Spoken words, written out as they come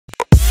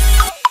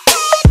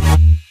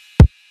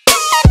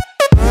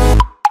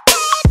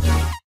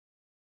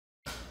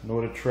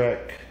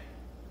NordicTrack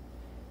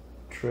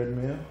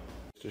treadmill.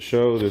 To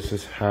show, this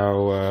is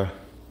how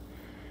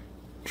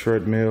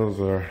treadmills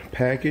are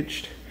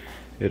packaged.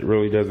 It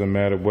really doesn't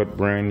matter what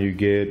brand you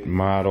get,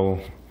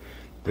 model,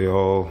 they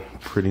all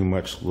pretty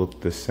much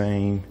look the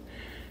same,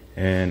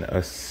 and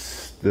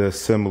the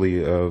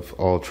assembly of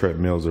all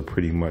treadmills are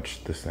pretty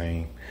much the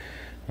same.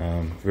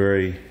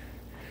 Very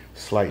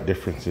slight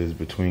differences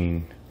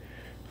between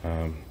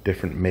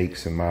different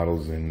makes and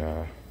models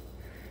and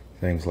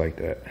things like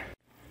that.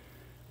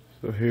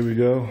 So here we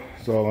go,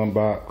 it's all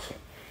unboxed.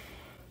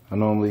 I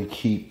normally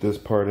keep this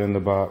part in the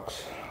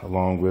box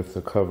along with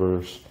the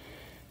covers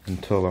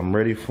until I'm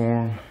ready for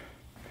them.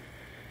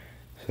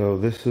 So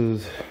this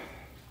is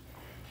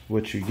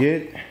what you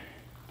get,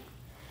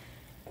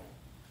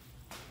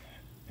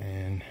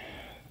 and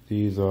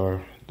these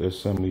are the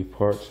assembly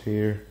parts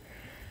here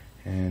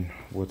and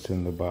what's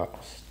in the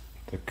box,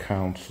 the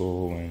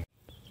console. And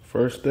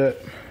first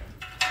step,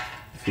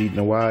 feeding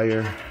the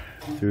wire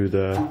through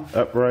the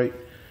upright.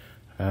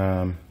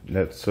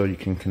 That's so you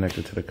can connect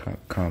it to the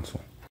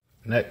console.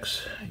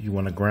 Next, you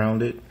want to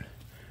ground it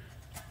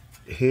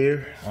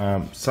here.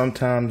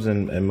 Sometimes,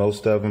 and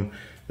most of them,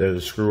 there's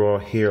a screw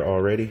here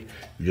already.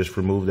 You just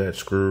remove that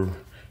screw.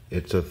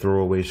 It's a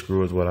throwaway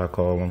screw is what I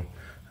call them.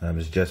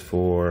 It's just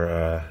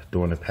for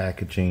doing the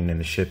packaging and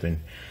the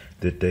shipping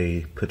that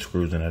they put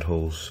screws in that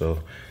hole. So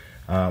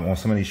on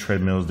some of these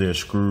treadmills, there are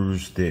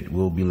screws that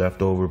will be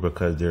left over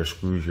because there are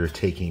screws you're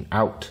taking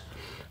out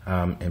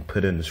and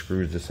put in the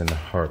screws that's in the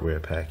hardware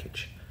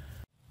package.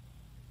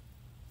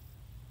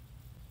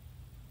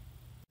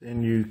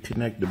 Then you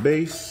connect the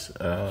base.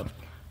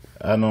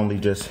 I normally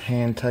just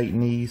hand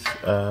tighten these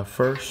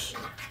first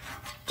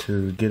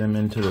to get them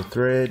into the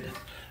thread.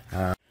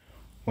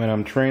 When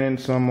I'm training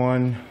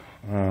someone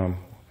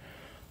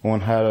on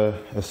how to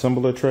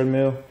assemble a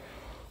treadmill,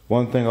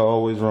 one thing I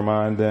always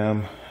remind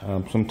them,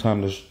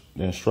 sometimes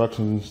the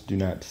instructions do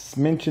not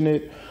mention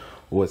it.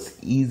 What's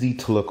easy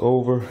to look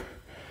over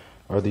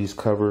are these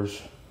covers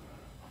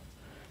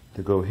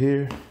to go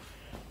here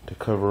to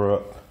cover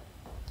up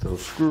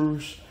those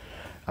screws.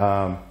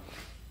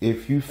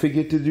 If you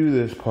forget to do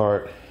this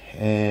part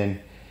and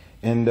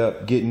end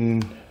up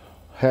getting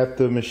half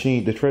the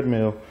machine, the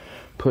treadmill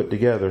put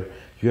together,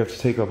 you have to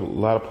take a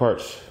lot of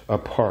parts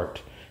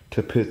apart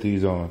to put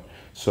these on.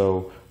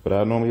 So what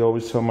I normally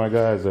always tell my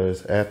guys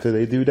is, after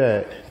they do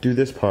that, do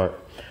this part,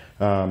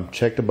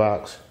 check the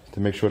box to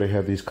make sure they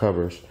have these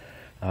covers,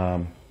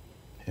 and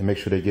make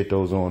sure they get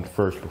those on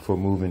first before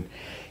moving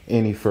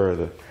any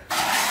further.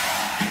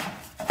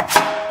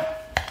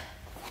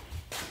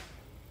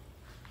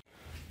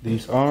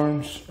 These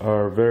arms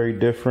are very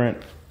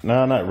different.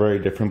 No, not very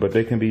different, but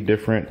they can be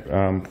different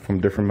from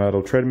different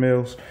metal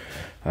treadmills.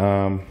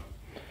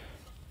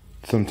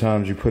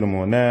 Sometimes you put them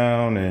on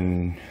down,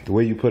 and the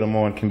way you put them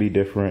on can be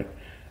different.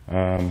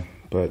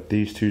 But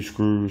these two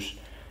screws,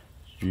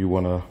 you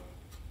want to,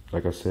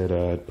 like I said,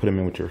 put them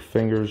in with your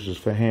fingers, just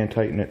for hand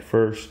tighten it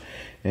first.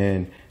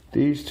 And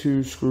these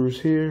two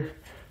screws here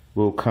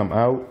will come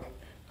out,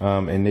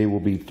 and they will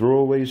be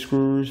throwaway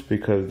screws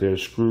because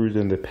there's screws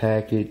in the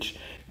package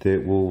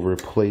that will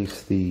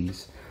replace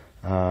these.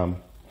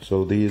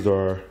 So these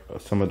are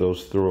some of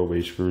those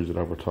throwaway screws that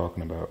I was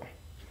talking about.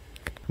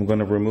 I'm going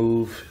to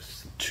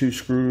remove 2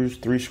 screws,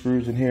 3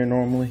 screws in here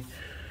normally,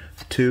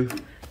 2.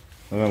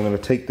 And I'm going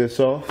to take this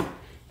off.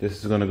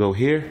 This is going to go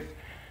here,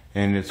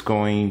 and it's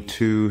going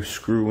to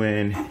screw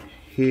in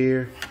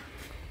here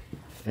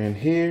and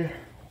here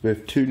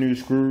with 2 new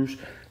screws.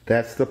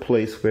 That's the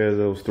place where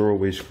those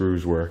throwaway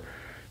screws were.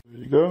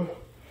 There you go.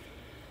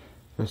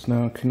 That's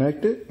now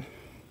connected.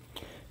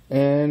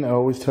 And I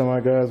always tell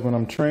my guys when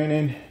I'm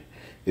training,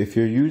 if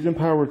you're using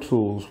power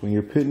tools, when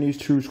you're putting these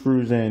 2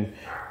 screws in,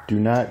 do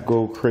not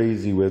go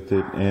crazy with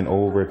it and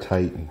over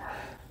tighten.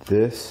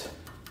 This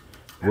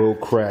will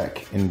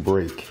crack and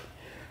break.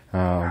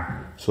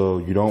 So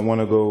you don't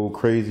want to go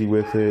crazy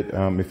with it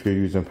if you're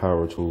using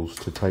power tools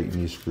to tighten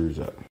these screws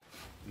up.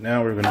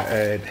 Now we're going to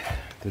add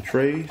the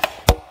trays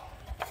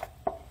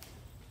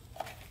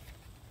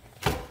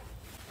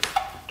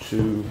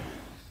to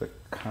the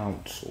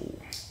console.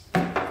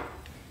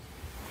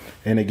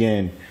 And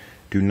again,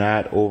 do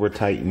not over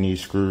tighten these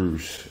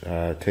screws.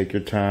 Take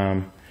your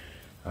time.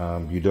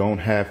 You don't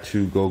have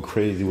to go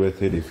crazy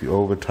with it. If you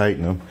over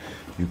tighten them,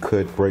 you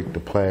could break the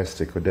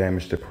plastic or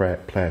damage the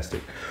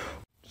plastic.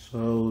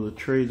 So the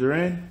trays are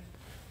in.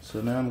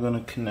 So now I'm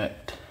going to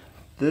connect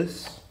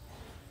this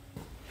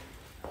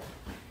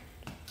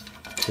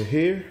to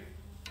here.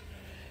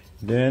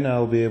 Then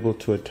I'll be able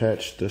to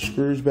attach the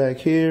screws back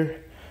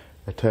here,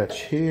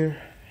 attach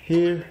here,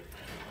 here,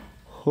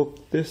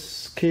 hook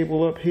this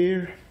cable up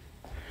here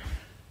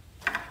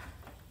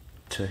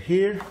to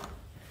here,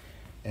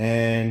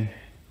 and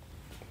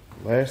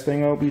last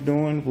thing I'll be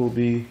doing will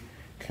be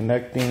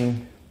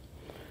connecting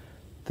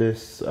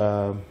this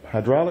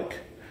hydraulic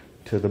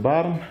to the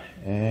bottom,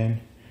 and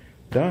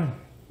done.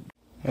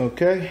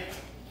 Okay,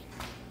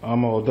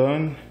 I'm all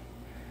done,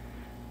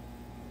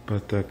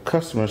 but the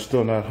customer's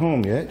still not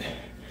home yet.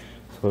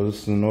 So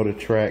this is an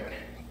NordicTrack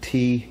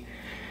T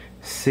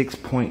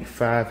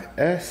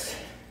 6.5S.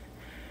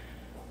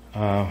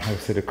 Like I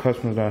said, the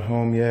customer's not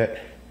home yet.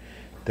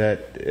 That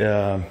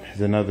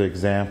is another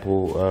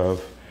example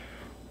of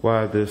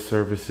why this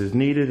service is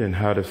needed and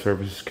how the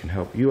service can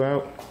help you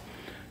out.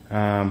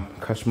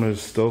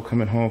 Customers still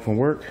coming home from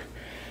work,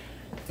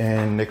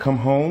 and they come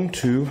home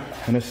to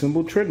an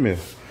assembled treadmill.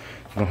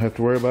 You don't have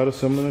to worry about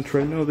assembling a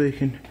treadmill. They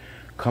can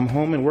come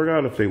home and work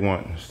out if they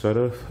want instead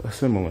of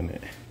assembling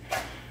it.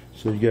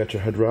 So you got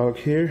your hydraulic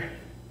here.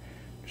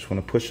 Just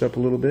want to push up a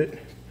little bit.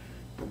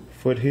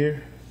 Foot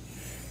here.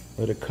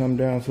 Let it come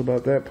down to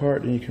about that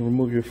part, then you can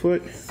remove your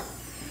foot.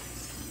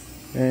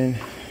 And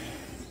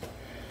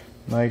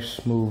nice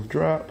smooth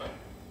drop.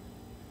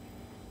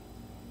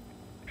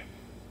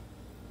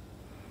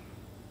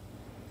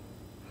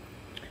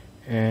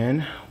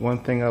 And one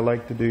thing I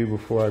like to do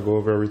before I go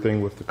over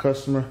everything with the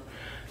customer,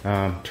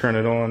 turn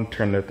it on,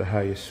 turn it at the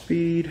highest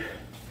speed.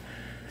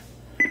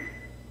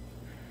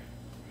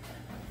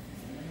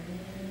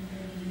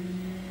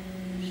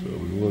 So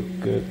we look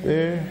good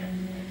there.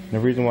 And the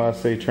reason why I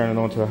say turn it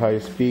on to the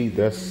highest speed,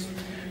 that's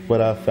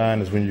what I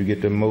find is when you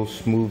get the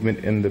most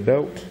movement in the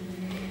belt.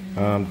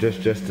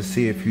 Just to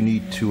see if you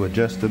need to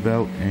adjust the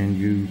belt and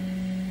you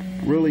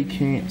really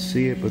can't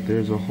see it, but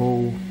there's a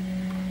hole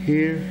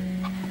here.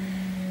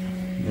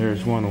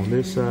 There's one on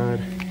this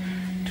side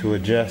to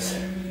adjust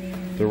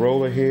the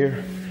roller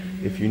here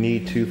if you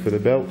need to for the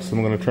belt. So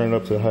I'm going to turn it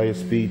up to the highest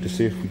speed to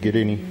see if we get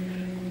any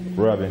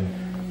rubbing.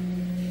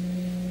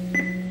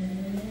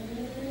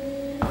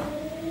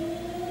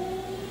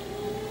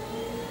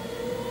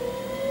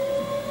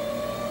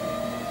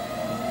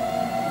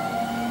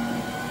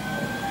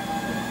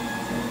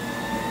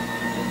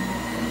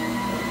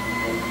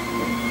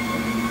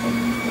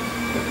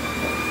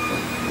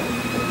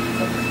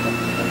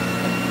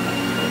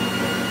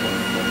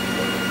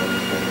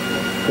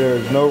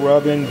 There's no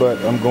rubbing, but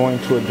I'm going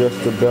to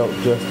adjust the belt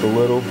just a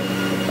little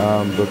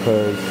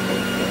because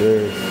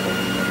there's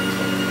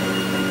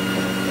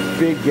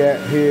big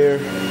gap here,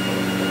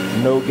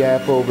 no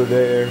gap over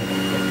there.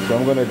 So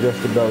I'm going to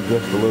adjust the belt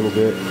just a little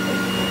bit.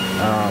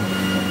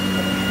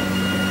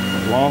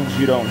 As long as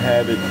you don't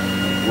have it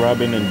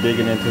rubbing and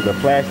digging into the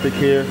plastic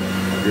here,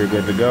 you're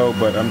good to go.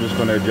 But I'm just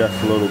going to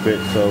adjust a little bit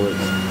so it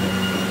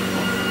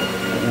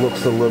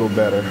looks a little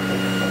better.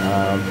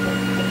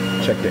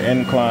 Check the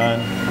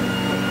incline.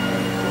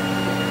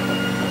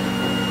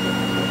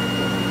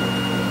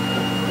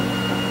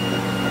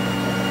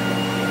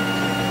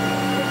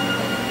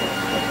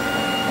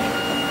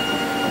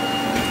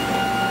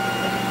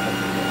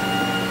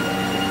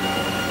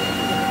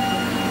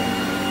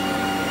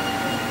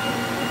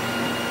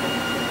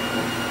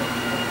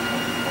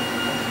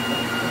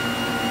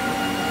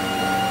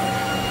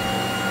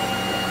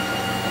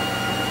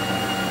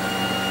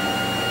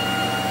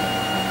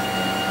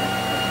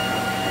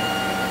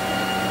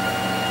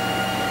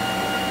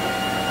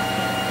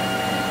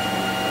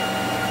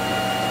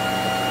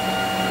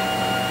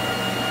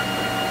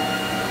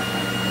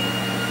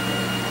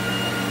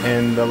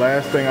 And the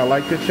last thing I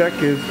like to check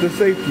is the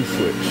safety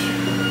switch.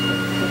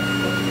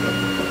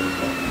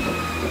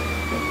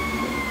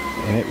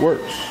 And it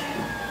works.